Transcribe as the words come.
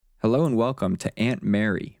Hello and welcome to Aunt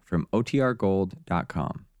Mary from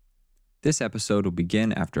OTRGold.com. This episode will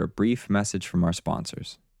begin after a brief message from our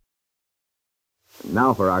sponsors.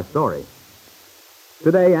 Now for our story.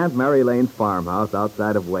 Today, Aunt Mary Lane's farmhouse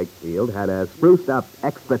outside of Wakefield had a spruced-up,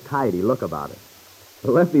 extra-tidy look about it.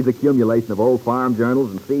 Lefty's accumulation of old farm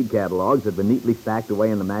journals and seed catalogs had been neatly stacked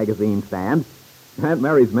away in the magazine stand. Aunt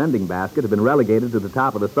Mary's mending basket had been relegated to the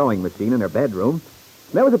top of the sewing machine in her bedroom.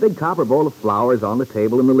 There was a big copper bowl of flowers on the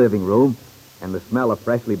table in the living room, and the smell of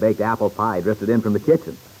freshly baked apple pie drifted in from the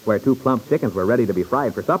kitchen, where 2 plump chickens were ready to be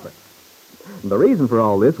fried for supper. The reason for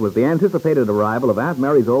all this was the anticipated arrival of Aunt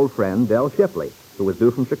Mary's old friend, Del Shipley, who was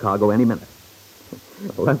due from Chicago any minute.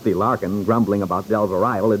 Lefty Larkin, grumbling about Del's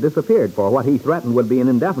arrival, had disappeared for what he threatened would be an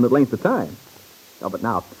indefinite length of time. But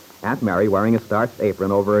now, Aunt Mary, wearing a starched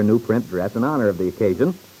apron over her new print dress in honor of the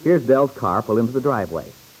occasion, hears Del's car pull into the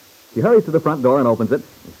driveway. She hurries to the front door and opens it,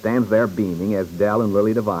 and stands there beaming as Del and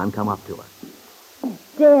Lily Devon come up to her.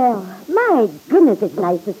 Del, my goodness, it's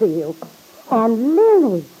nice to see you. And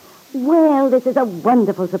Lily, well, this is a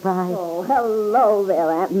wonderful surprise. Oh, hello there,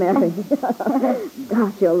 Aunt Mary.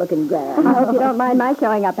 Gosh, you're looking grand. I hope you don't mind my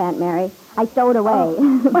showing up, Aunt Mary. I stowed away.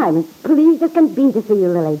 Oh. I'm pleased as can be to see you,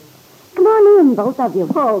 Lily. Come on in, both of you.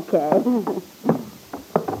 Okay.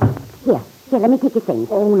 Here, let me take your things.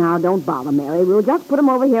 Oh, now, don't bother, Mary. We'll just put them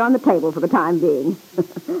over here on the table for the time being.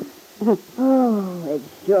 Oh,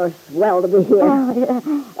 it's sure swell to be here.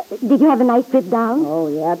 Did you have a nice trip down? Oh,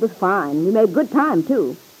 yeah, it was fine. We made good time,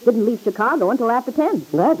 too. Didn't leave Chicago until after 10.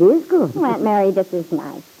 That is good. Oh, Aunt Mary, this is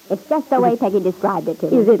nice. It's just the way Peggy described it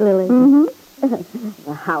to me. Is it, Lily? Mm-hmm.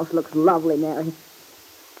 The house looks lovely, Mary.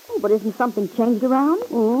 Oh, but isn't something changed around?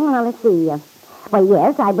 Well, let's see. Well,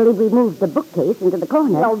 yes, I believe we moved the bookcase into the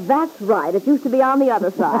corner. Well, that's right. It used to be on the other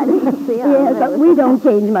side. Yes, but we don't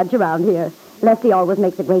change much around here. Lefty always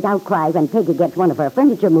makes a great outcry when Peggy gets one of her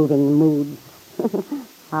furniture moving moods.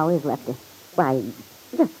 How is Lefty? Why,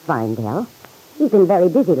 just fine, Del. He's been very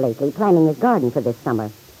busy lately, planning his garden for this summer.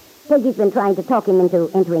 Peggy's been trying to talk him into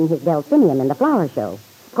entering his delphinium in the flower show.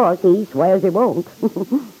 Of course, he swears he won't.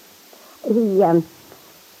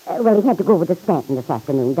 He had to go over to Stanton this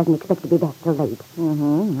afternoon. Doesn't expect to be back till late.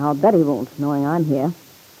 Mm-hmm. I'll bet he won't, knowing I'm here.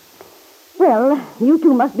 Well, you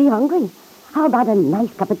two must be hungry. How about a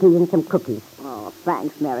nice cup of tea and some cookies? Oh,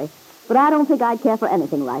 thanks, Mary. But I don't think I'd care for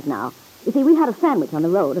anything right now. You see, we had a sandwich on the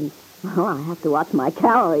road, and, I have to watch my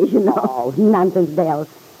calories, you know. Oh, nonsense, Del.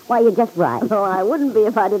 Why, you're just right. Oh, I wouldn't be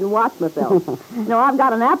if I didn't watch myself. I've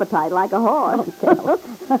got an appetite like a horse.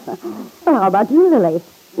 Well, how about you, Lily?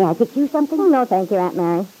 May I fix you something? Oh, no, thank you, Aunt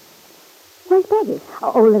Mary. Where's Peggy?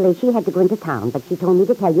 Oh, Lily, she had to go into town, but she told me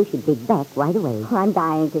to tell you she'd be back right away. Oh, I'm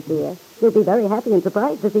dying to see her. She'll be very happy and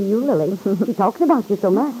surprised to see you, Lily. She talks about you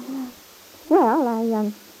so much. Well,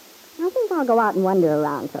 I think I'll go out and wander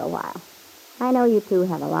around for a while. I know you two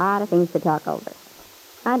have a lot of things to talk over.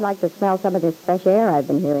 I'd like to smell some of this fresh air I've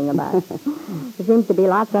been hearing about. There seems to be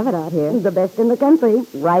lots of it out here. The best in the country,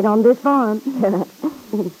 right on this farm.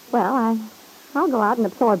 Well, I'll go out and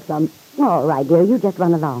absorb some. All right, dear, you just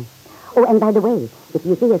run along. Oh, and by the way, if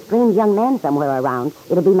you see a strange young man somewhere around,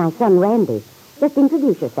 it'll be my son, Randy. Just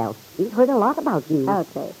introduce yourself. He's heard a lot about you.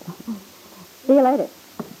 Okay. See you later.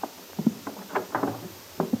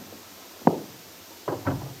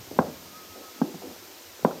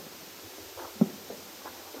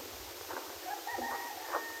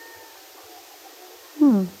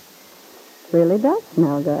 Really does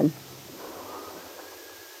smell good.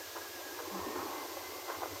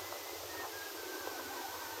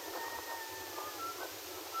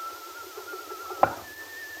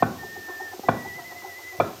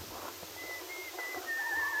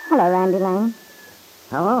 Hello, Randy Lane.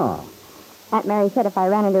 Hello. Aunt Mary said if I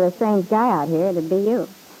ran into a strange guy out here, it'd be you.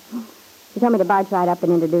 She told me to barge right up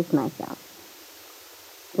and introduce myself.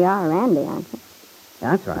 You are Randy, aren't you?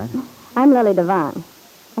 That's right. I'm Lily Devon.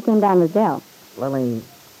 I came down with Del. Lily...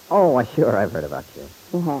 Oh, sure, I've heard about you.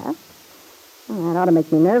 You have? Well, that ought to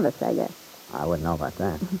make me nervous, I guess. I wouldn't know about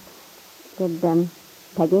that. Did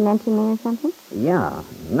Peggy mention me or something? Yeah,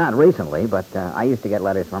 not recently, but I used to get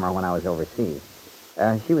letters from her when I was overseas.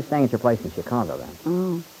 She was staying at your place in Chicago then.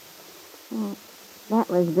 Oh. Well, that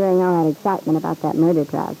was during all that excitement about that murder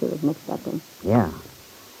trial she was mixed up in. Yeah.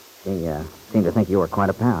 She seemed to think you were quite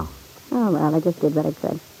a pal. Oh, well, I just did what I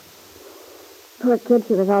could. Poor kid,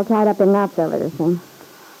 she was all tied up in knots over this thing.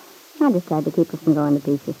 I just tried to keep her from going to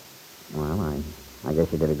pieces. Well, I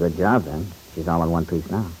guess you did a good job then. She's all in one piece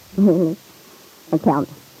now. Really? And tell me,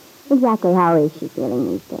 exactly how is she feeling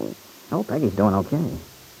these days? Oh, Peggy's doing okay.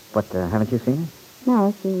 But haven't you seen her?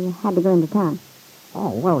 No, she had to go into town. Oh,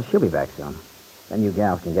 well, she'll be back soon. Then you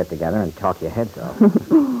gals can get together and talk your heads off.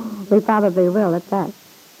 We probably will at that.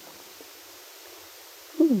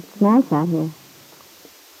 It's nice out here.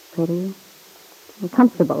 Pretty and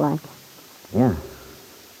comfortable like. Yeah.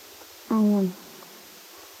 I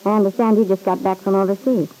understand you just got back from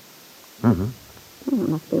overseas. Mm-hmm. It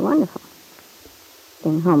must be wonderful.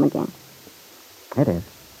 Being home again. It is.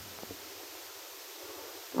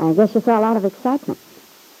 I guess you saw a lot of excitement.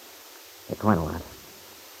 Yeah, quite a lot.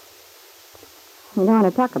 You don't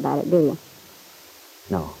want to talk about it, do you?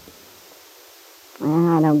 No.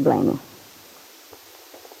 Well, I don't blame you.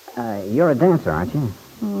 You're a dancer, aren't you?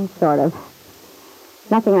 Sort of.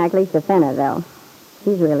 Nothing like Lisa Fenner, though.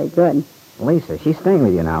 She's really good. Lisa, she's staying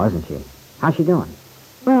with you now, isn't she? How's she doing?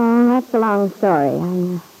 Well, that's a long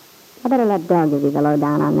story. I better let Del give you the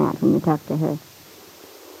lowdown on that when you talk to her.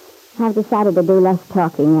 I've decided to do less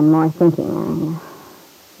talking and more thinking. I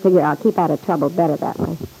figure I'll keep out of trouble better that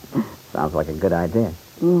way. Sounds like a good idea.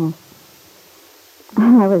 Yeah.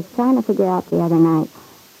 I was trying to figure out the other night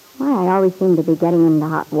why I always seem to be getting into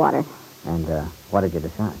hot water. And, what did you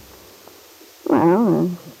decide? Well,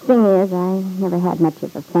 the thing is, I never had much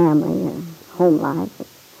of a family or home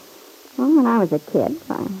life. Well, when I was a kid,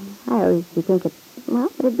 I always used to think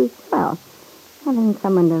it'd be swell. Having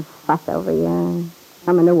someone to fuss over you,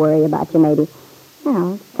 someone to worry about you maybe. You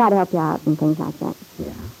know, try to help you out and things like that.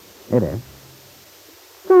 Yeah, it is.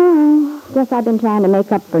 So I guess I've been trying to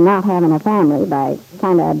make up for not having a family by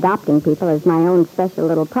kind of adopting people as my own special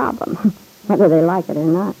little problem, whether they like it or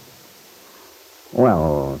not.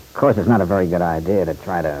 Well, of course, it's not a very good idea to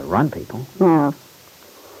try to run people. No.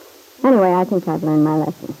 Anyway, I think I've learned my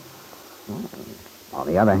lesson. On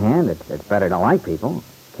the other hand, it's better to like people,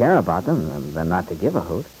 care about them, than not to give a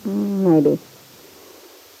hoot. Maybe.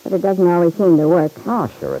 But it doesn't always seem to work. Oh,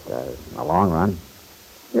 sure it does. In the long run.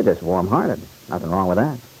 You're just warm-hearted. Nothing wrong with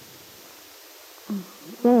that.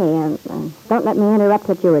 Say, don't let me interrupt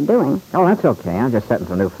what you were doing. Oh, that's okay. I'm just setting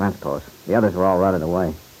some new fence posts. The others were all rutted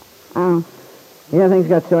away. Oh. Yeah, things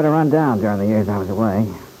got sort of run down during the years I was away.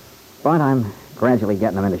 But I'm gradually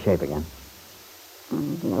getting them into shape again.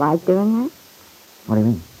 Do you like doing that? What do you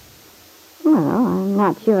mean? Well, I'm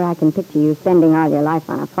not sure I can picture you spending all your life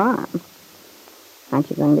on a farm. Aren't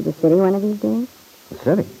you going to the city one of these days? The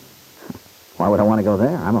city? Why would I want to go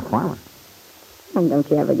there? I'm a farmer. And don't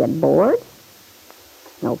you ever get bored?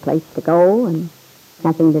 No place to go and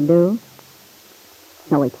nothing to do?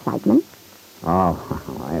 No excitement?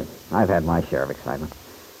 Oh, I've had my share of excitement.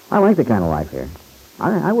 I like the kind of life here.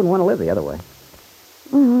 I wouldn't want to live the other way.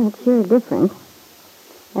 Well, it's sure different.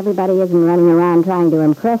 Everybody isn't running around trying to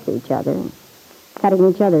impress each other, cutting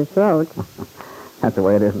each other's throats. That's the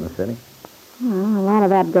way it is in the city. Well, a lot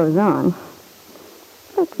of that goes on.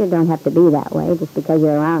 But you don't have to be that way just because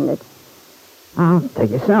you're around it. Oh,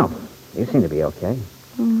 take yourself. You seem to be okay.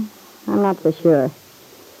 I'm not so sure.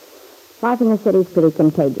 Life in the city's pretty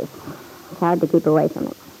contagious. It's hard to keep away from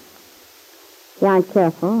it. If you aren't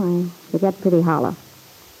careful, you get pretty hollow.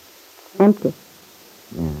 Empty.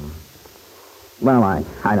 Yeah. Well,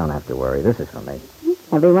 I don't have to worry. This is for me.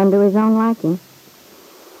 Everyone to his own liking.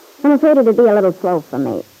 I'm afraid it'd be a little slow for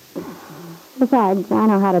me. Besides, I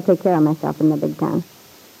know how to take care of myself in the big town.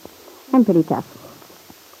 I'm pretty tough.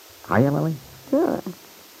 Are you, Lily? Sure.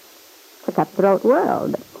 It's a cutthroat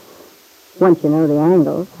world. But once you know the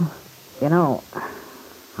angles. You know,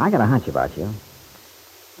 I got a hunch about you.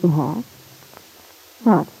 You have?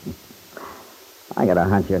 What? I got a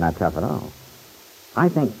hunch you're not tough at all. I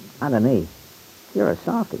think, underneath, you're a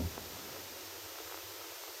softie.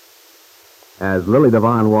 As Lily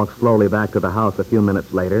Devon walked slowly back to the house a few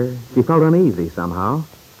minutes later, she felt uneasy somehow,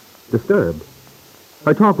 disturbed.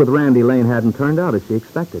 Her talk with Randy Lane hadn't turned out as she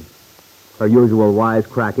expected. Her usual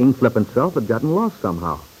wisecracking, flippant self had gotten lost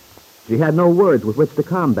somehow. She had no words with which to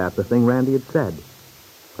combat the thing Randy had said.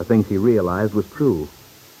 The thing she realized was true.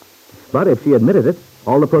 But if she admitted it,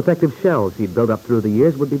 all the protective shells she'd built up through the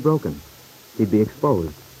years would be broken. She'd be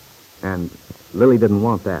exposed. And Lily didn't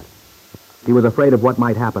want that. She was afraid of what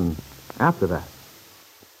might happen after that.